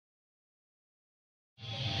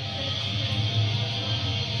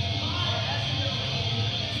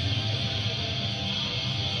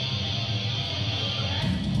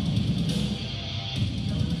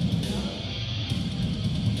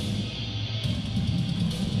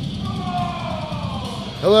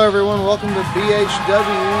Hello everyone, welcome to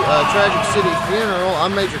BHW Tragic City Funeral.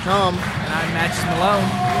 I'm Major Tom. And I'm Matches Malone.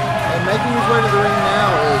 And making his way to the ring now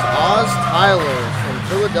is Oz Tyler from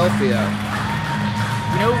Philadelphia.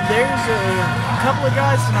 You know, there's a couple of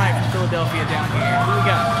guys tonight from Philadelphia down here. Who we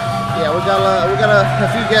got? Yeah, we got a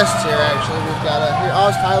few guests here actually. We've got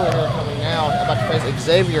Oz Tyler here coming now, about to face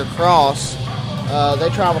Xavier Cross.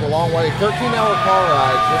 They traveled a long way, 13-hour car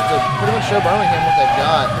ride, just to pretty much show Birmingham what they've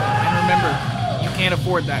got. And remember, can't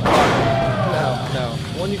afford that car. No.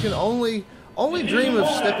 One you can only dream of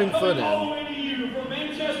stepping foot in.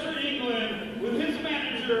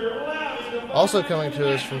 Also coming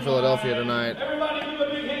to us from Philadelphia tonight,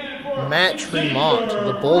 Matt Tremont,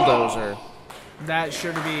 the Bulldozer. That's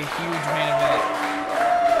sure to be a huge main event.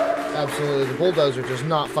 Absolutely, the Bulldozer does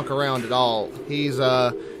not fuck around at all. He's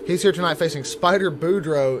here tonight facing Spider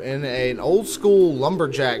Boudreaux in an old-school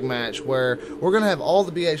lumberjack match where we're going to have all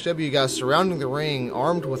the BHW guys surrounding the ring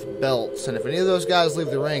armed with belts, and if any of those guys leave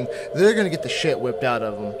the ring, they're going to get the shit whipped out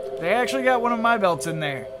of them. They actually got one of my belts in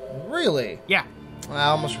there. Really? Yeah. I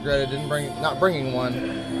almost regretted not bringing one.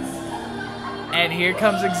 And here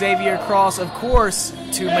comes Xavier Cross, of course,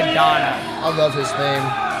 to Madonna. I love his theme.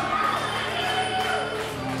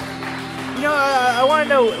 You know, I want to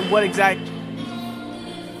know what exact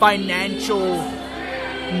financial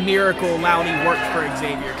miracle Loudy worked for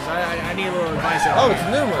Xavier, because I need a little advice. It's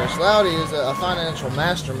numerous. Loudy is a financial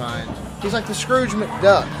mastermind. He's like the Scrooge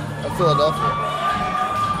McDuck of Philadelphia.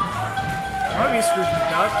 I want to be Scrooge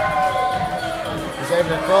McDuck.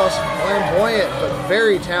 Xavier Cross, flamboyant but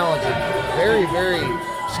very talented, very, very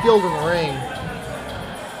skilled in the ring.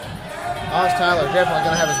 Oz Tyler definitely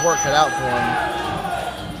going to have his work cut out for him.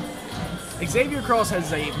 Xavier Cross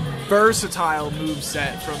has a versatile move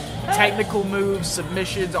set, from technical moves,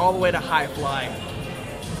 submissions, all the way to high flying.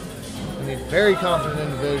 And he's a very confident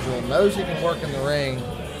individual, knows he can work in the ring.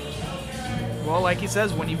 Well, like he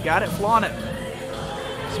says, when you've got it, flaunt it.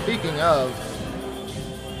 Speaking of,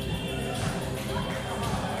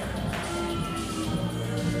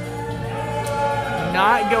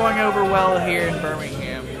 not going over well here in Birmingham.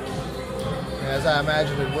 As I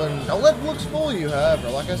imagined it wouldn't. Don't let looks fool you, however.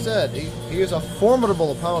 Like I said, he is a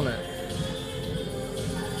formidable opponent.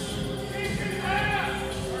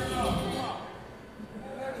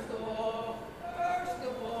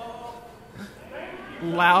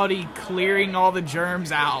 Loudy clearing all the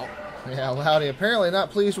germs out. Yeah, Loudy apparently not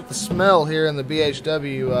pleased with the smell here in the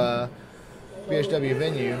BHW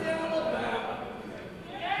venue.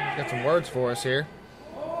 Got some words for us here.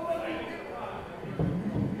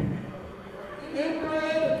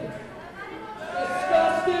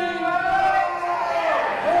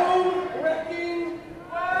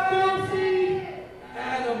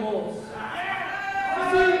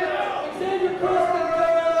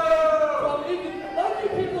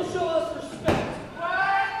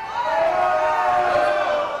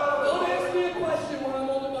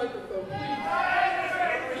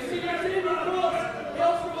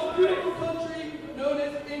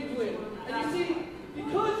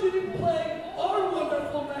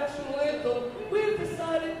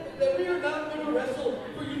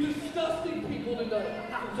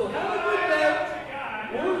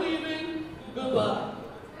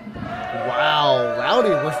 Wow, Loudy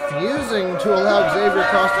refusing to allow Xavier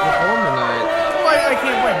Cross to perform tonight. Well, I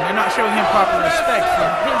can't win. They're not showing him proper respect for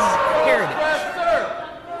his heritage.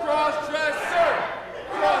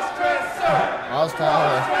 Oz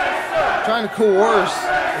Tyler trying to coerce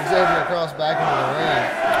Xavier Cross back into the ring.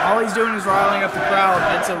 All he's doing is riling up the crowd.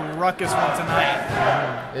 It's a ruckus one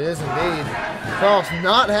tonight. It is indeed. Cross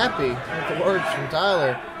not happy with the words from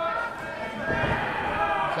Tyler.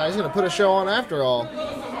 So he's going to put a show on after all.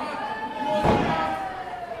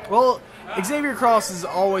 Well, Xavier Cross has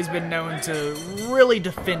always been known to really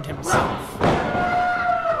defend himself.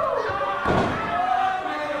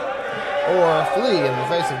 Or flee in the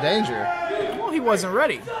face of danger. Well, he wasn't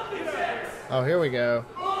ready. Oh, here we go.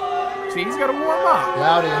 See, he's got to warm up.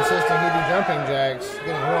 Loudy insisting he do jumping jacks,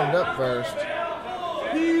 getting warmed up first.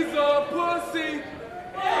 He's a pussy.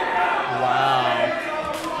 Wow.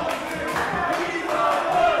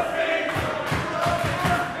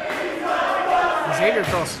 Xavier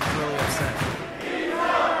Cross is really upset.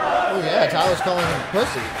 Oh yeah, Tyler's calling him a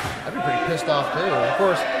pussy. I'd be pretty pissed off too. Of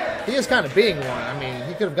course, he is kind of being one. I mean,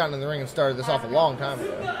 he could have gotten in the ring and started this off a long time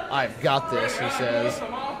ago. I've got this, he says.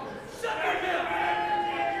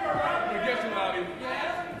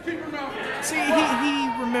 See,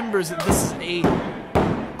 he remembers that this is a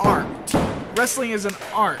art. Wrestling is an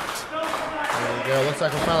art. There we go. Looks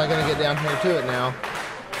like we're finally going to get down here to it now.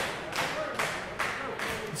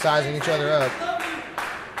 Sizing each other up.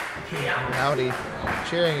 Loudy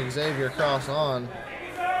cheering Xavier Cross on.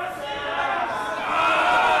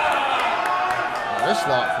 Wrist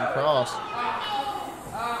lock from Cross.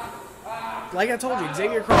 Like I told you,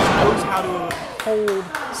 Xavier Cross knows how to hold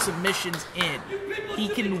submissions in. He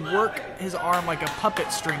can work his arm like a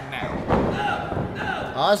puppet string now.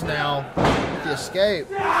 Oz now with the escape.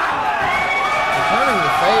 Returning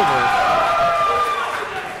the favor.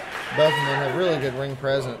 Both of them have really good ring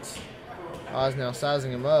presence. Oz now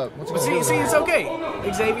sizing him up. What's But going see, on? it's okay.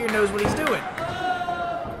 Xavier knows what he's doing.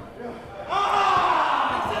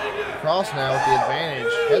 Cross now with the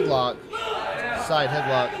advantage. Headlock. Side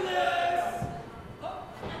headlock.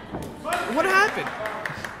 What happened?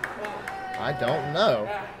 I don't know.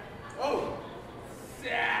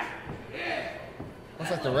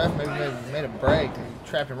 Looks like the ref maybe made a break and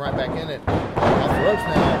trapped him right back in it. Off the ropes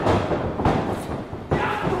now.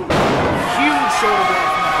 Huge shoulder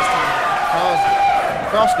block from last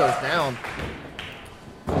Cross goes down. time.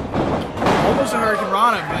 Almost a Hurricane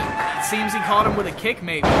Rana, but it seems he caught him with a kick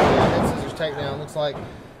maybe. Yeah, head scissors takedown. Looks like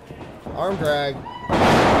arm drag.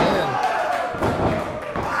 Again.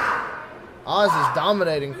 Oz is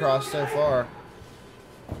dominating Cross so far.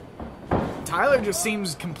 Tyler just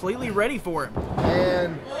seems completely ready for him.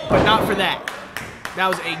 And But not for that. That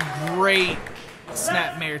was a great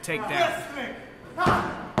snapmare takedown.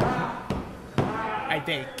 I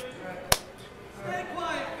think. Stay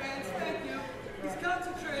quiet, fans. Thank you. He's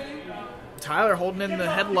concentrating. Tyler holding in the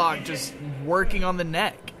headlock, just working on the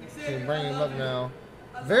neck. so bringing him up now.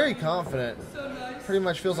 Very confident. Pretty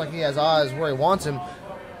much feels like he has Oz where he wants him.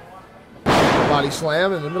 Body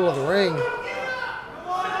slam in the middle of the ring.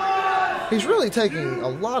 He's really taking a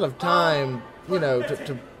lot of time, you know,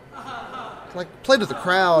 to like play to the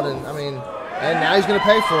crowd, and I mean, and now he's going to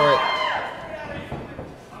pay for it.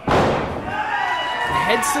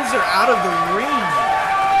 Head scissor out of the ring.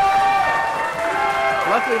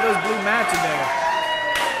 Luckily, those blue mats are there.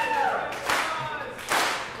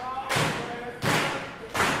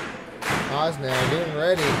 Oz now getting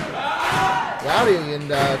ready. Loudy and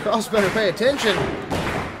Cross better pay attention.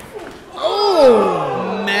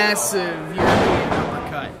 Oh! Massive European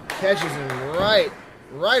uppercut. Catches him right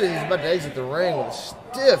as he's about to exit the ring with a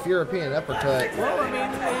stiff European uppercut. Well, I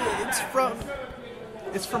mean,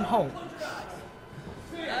 it's from home.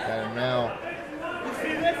 Got him now.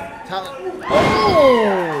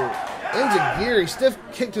 Oh! Enziguri, stiff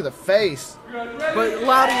kick to the face. But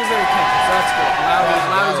Loudy is okay, so that's good.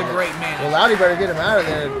 Loudy's a great man. Well, Loudy better get him out of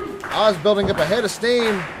there. Oz building up a head of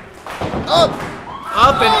steam. Up!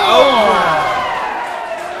 Up and over.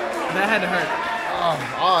 That had to hurt. Oh,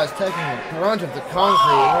 Oz taking the brunt of the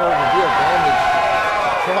concrete in order to deal damage.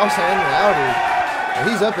 Cross and Loudy. But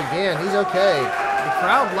he's up again. He's okay. The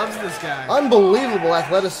crowd loves this guy. Unbelievable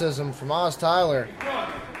athleticism from Oz Tyler.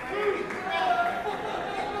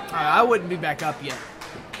 I wouldn't be back up yet.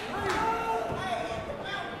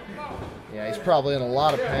 Yeah, he's probably in a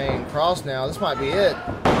lot of pain. Cross now. This might be it.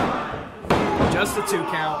 Just a 2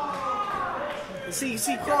 count. See,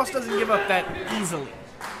 Cross doesn't give up that easily.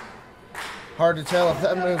 Hard to tell if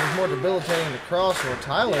that move was more debilitating to Cross or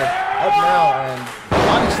Tyler. Up now and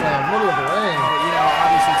body slam, middle of the ring. But, you know,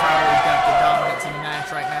 obviously Tyler's got the dominance in the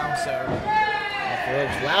match right now, so Off the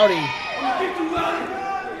ropes, Loudy.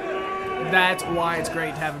 that's why it's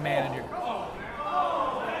great to have a manager.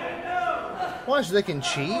 Why, so they can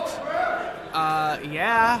cheat?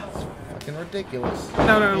 Yeah. Fucking ridiculous.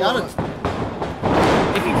 No. Yeah, Look.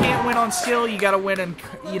 If you can't win on skill, you gotta win in,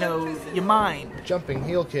 you know, your mind. jumping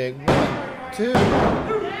heel kick. 1, 2.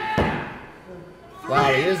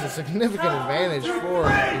 Wow, it is a significant advantage for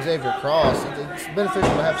Xavier Cross. It's beneficial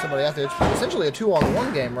to have somebody out there. It's essentially a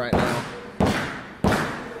 2-on-1 game right now.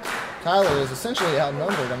 Tyler is essentially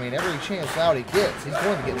outnumbered. I mean, every chance Loudy gets, he's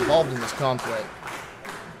going to get involved in this conflict.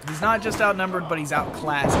 He's not just outnumbered, but he's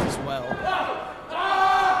outclassed as well.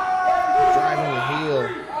 Driving the heel.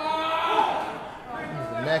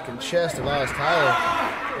 The neck and chest of Oz Tyler.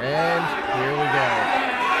 And here we go.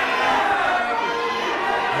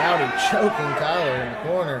 Loudy choking Tyler in the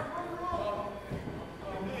corner.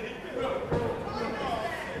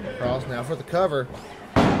 Cross now for the cover.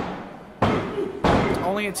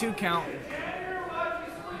 Only a 2 count.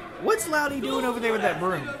 What's Loudy doing over there with that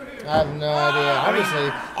broom? I have no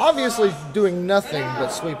idea. Obviously doing nothing but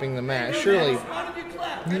sweeping the mat. Surely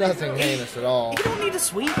nothing heinous at all. You don't need to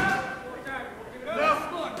sweep.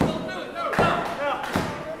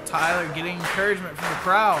 Tyler getting encouragement from the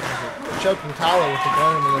crowd. Choking Tyler with the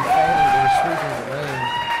broom and then feigning to sweeping the ring.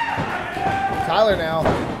 Tyler now.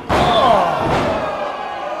 Oh!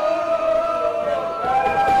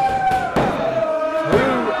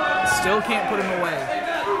 Still can't put him away.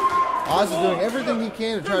 Oz is doing everything he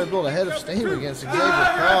can to try to build a head of steam against Xavier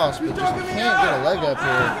Cross, but just can't get a leg up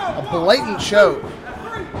here. A blatant choke.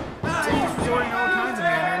 Xavier's resorting all kinds of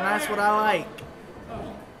manner, and that's what I like.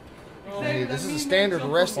 Hey, this is a standard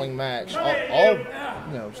wrestling match. All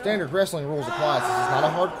standard wrestling rules apply. This is not a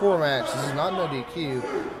hardcore match. This is not no DQ.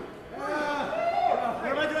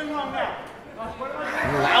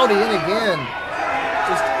 Loudy in again.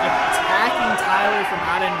 Just attacking Tyler from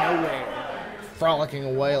out of nowhere. Frolicking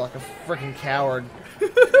away like a freaking coward.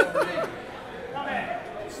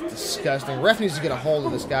 It's disgusting. Ref needs to get a hold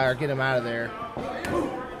of this guy or get him out of there.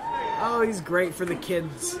 Oh, he's great for the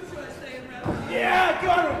kids.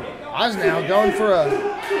 Oz now going for a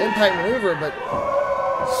impact maneuver, but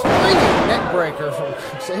swinging neck breaker from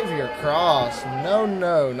Xavier Cross. No,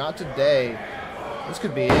 not today. This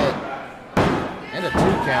could be it. And a 2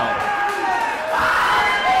 count.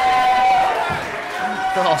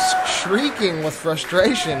 Cross shrieking with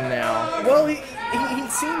frustration now. Well, he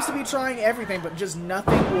seems to be trying everything, but just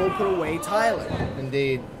nothing will put away Tyler.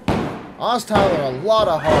 Indeed. Oz Tyler, a lot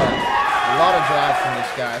of heart, a lot of drive from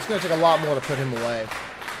this guy. It's going to take a lot more to put him away.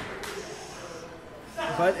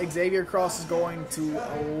 But Xavier Cross is going to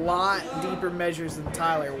a lot deeper measures than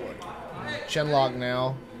Tyler would. Chinlock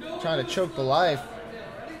now, trying to choke the life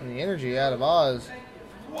and the energy out of Oz.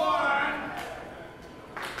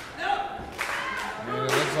 And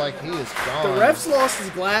it looks like he is gone. The ref's lost his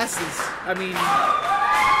glasses. I mean,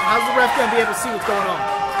 how's the ref going to be able to see what's going on?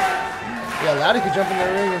 Yeah, Loudy could jump in the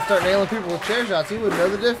ring and start nailing people with chair shots. He would know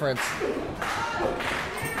the difference.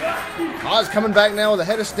 Oz coming back now with a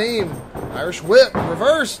head of steam. Irish whip,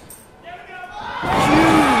 reverse. Huge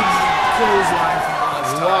clothesline from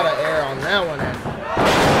Oz. A lot of air on that one. And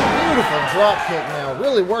beautiful drop kick now.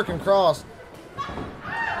 Really working Cross.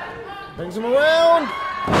 Brings him around.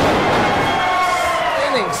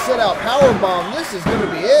 Spinning sit out power bomb. This is going to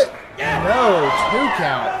be it. No, 2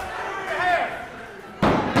 count.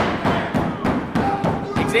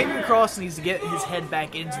 Xavier Cross needs to get his head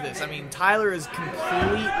back into this. I mean, Tyler has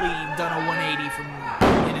completely done a 180 from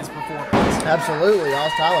in his performance. Absolutely.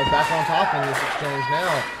 Oz Tyler back on top in this exchange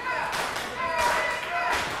now.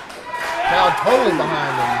 Crowd totally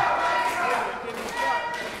behind him.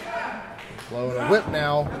 Blowing a whip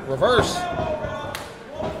now. Reverse.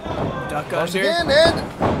 Duck Once under. again, and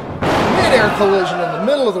mid-air collision in the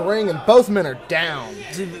middle of the ring, and both men are down.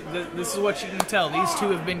 See, this is what you can tell. These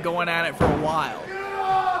two have been going at it for a while.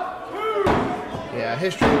 Yeah,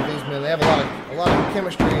 history with these men. They have a lot of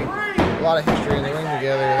chemistry, a lot of history in the ring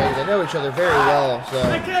together. They know each other very well. So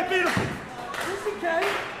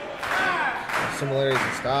similarities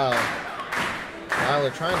in style. Tyler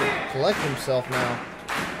trying to collect himself now.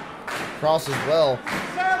 Cross as well.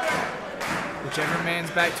 Whichever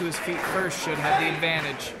man's back to his feet first should have the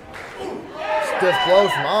advantage. Stiff blow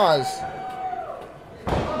from Oz.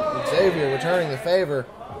 Xavier returning the favor.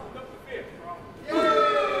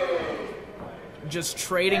 Just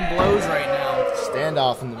trading blows right now.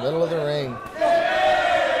 Standoff in the middle of the ring.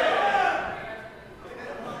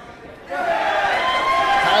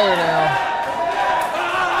 Tyler now.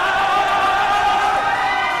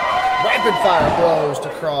 Rapid fire blows to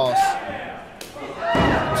Cross.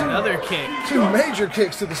 Another kick. 2 major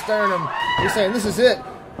kicks to the sternum. He's saying this is it.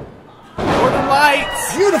 Northern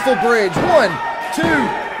Lights. Beautiful bridge. 1, 2.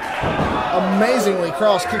 Amazingly,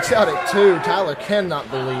 Cross kicks out at 2. Tyler cannot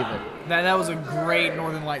believe it. That was a great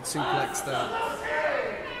Northern Light suplex, though.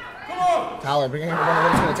 Tyler beginning to wonder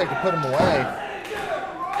what it's going to take to put him away.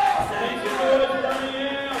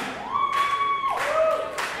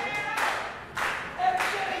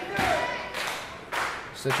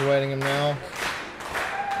 Situating him now.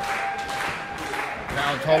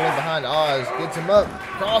 Now totally behind Oz. Gets him up.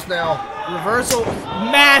 Cross now. Reversal.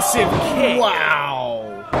 Massive kick. Wow.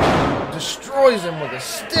 Destroys him with a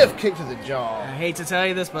stiff kick to the jaw. I hate to tell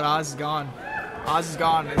you this, but Oz is gone. Oz is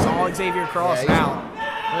gone. It's all Xavier Cross Yeah,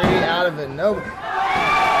 now. Pretty out of it. No.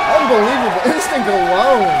 Unbelievable. Instinct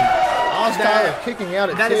alone. Oz Tyler kicking out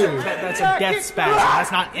at 2. That's a death spasm.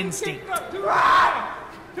 That's not instinct.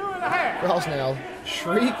 Cross now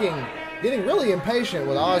shrieking. Getting really impatient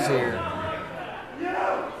with Oz here.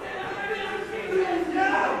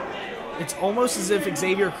 It's almost as if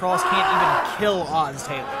Xavier Cross can't even kill Oz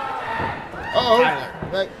Taylor. Uh-oh. Tyler.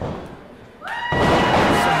 That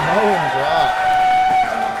Samoan drop.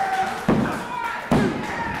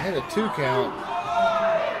 And a 2 count.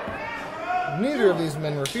 Neither of these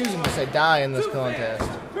men refusing to say die in this contest.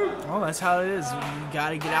 Well, that's how it is. You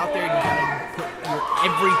gotta get out there and you gotta put your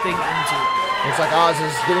everything into it. Looks like Oz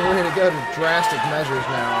is getting ready to go to drastic measures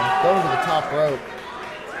now. Going to the top rope.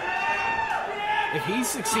 If he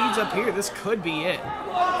succeeds up here, this could be it.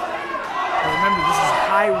 But remember, this is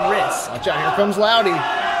high risk. Watch out, here comes Loudy. And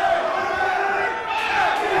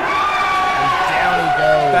down he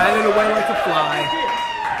goes. Batted away like a fly.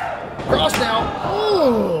 Cross now.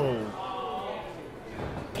 Oh!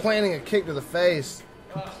 Planting a kick to the face.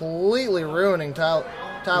 Completely ruining Tyler's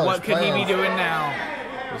What could he plans. be doing now?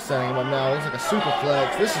 He's setting him up now. Looks like a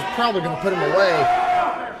superplex. This is probably going to put him away.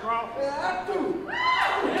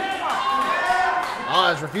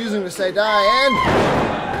 Oz refusing to say die,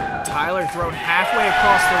 and Tyler thrown halfway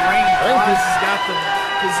across the ring. Oz has got the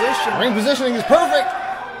position. ring positioning is perfect.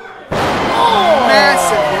 Oh!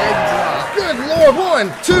 Massive leg drop. Good Lord. 1,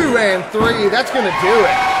 2, and 3. That's going to do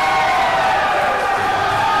it.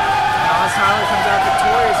 Now as Tyler comes out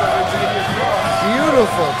victorious over Xavier Cross.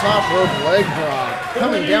 Beautiful top rope leg drop.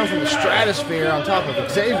 Coming down from the stratosphere on top of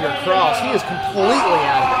Xavier Cross. He is completely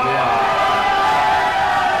out of it now.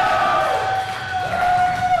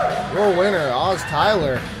 Your winner, Oz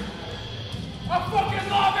Tyler. I fucking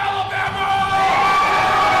love Alabama!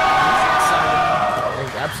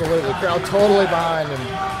 Absolutely. Crowd totally behind him.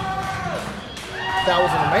 That was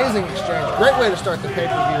an amazing exchange. Great way to start the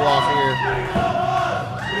pay-per-view off here.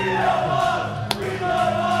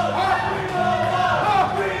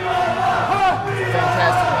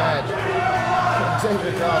 Fantastic match.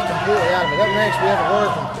 Xavier Cross completely out of it. Up next, we have a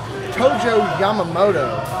word from Tojo Yamamoto.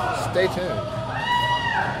 Stay tuned.